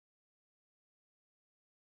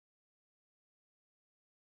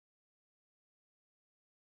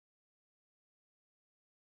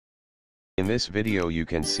In this video you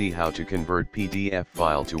can see how to convert PDF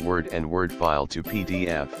file to Word and Word file to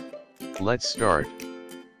PDF. Let's start.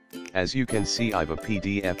 As you can see, I've a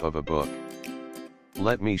PDF of a book.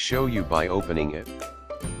 Let me show you by opening it.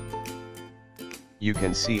 You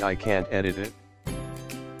can see I can't edit it.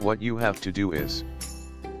 What you have to do is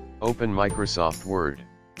open Microsoft Word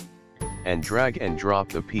and drag and drop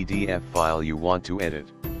the PDF file you want to edit.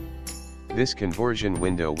 This conversion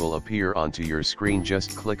window will appear onto your screen.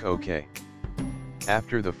 Just click OK.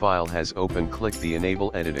 After the file has opened, click the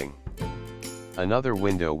Enable Editing. Another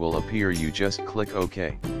window will appear. You just click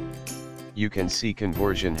OK. You can see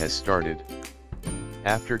conversion has started.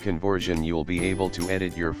 After conversion you'll be able to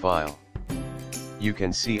edit your file. You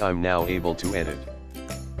can see I'm now able to edit.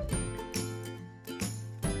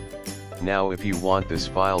 Now if you want this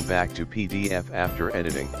file back to PDF after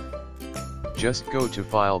editing, just go to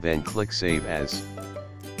File, then click Save As.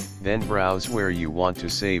 Then browse where you want to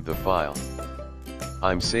save the file.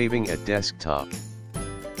 I'm saving at desktop.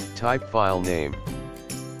 Type file name.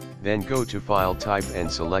 Then go to File Type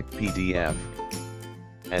and select PDF.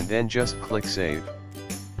 And then just click Save.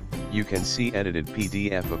 You can see edited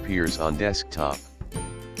PDF appears on desktop.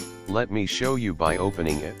 Let me show you by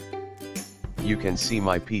opening it. You can see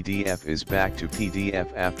my PDF is back to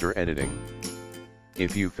PDF after editing.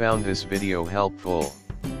 If you found this video helpful,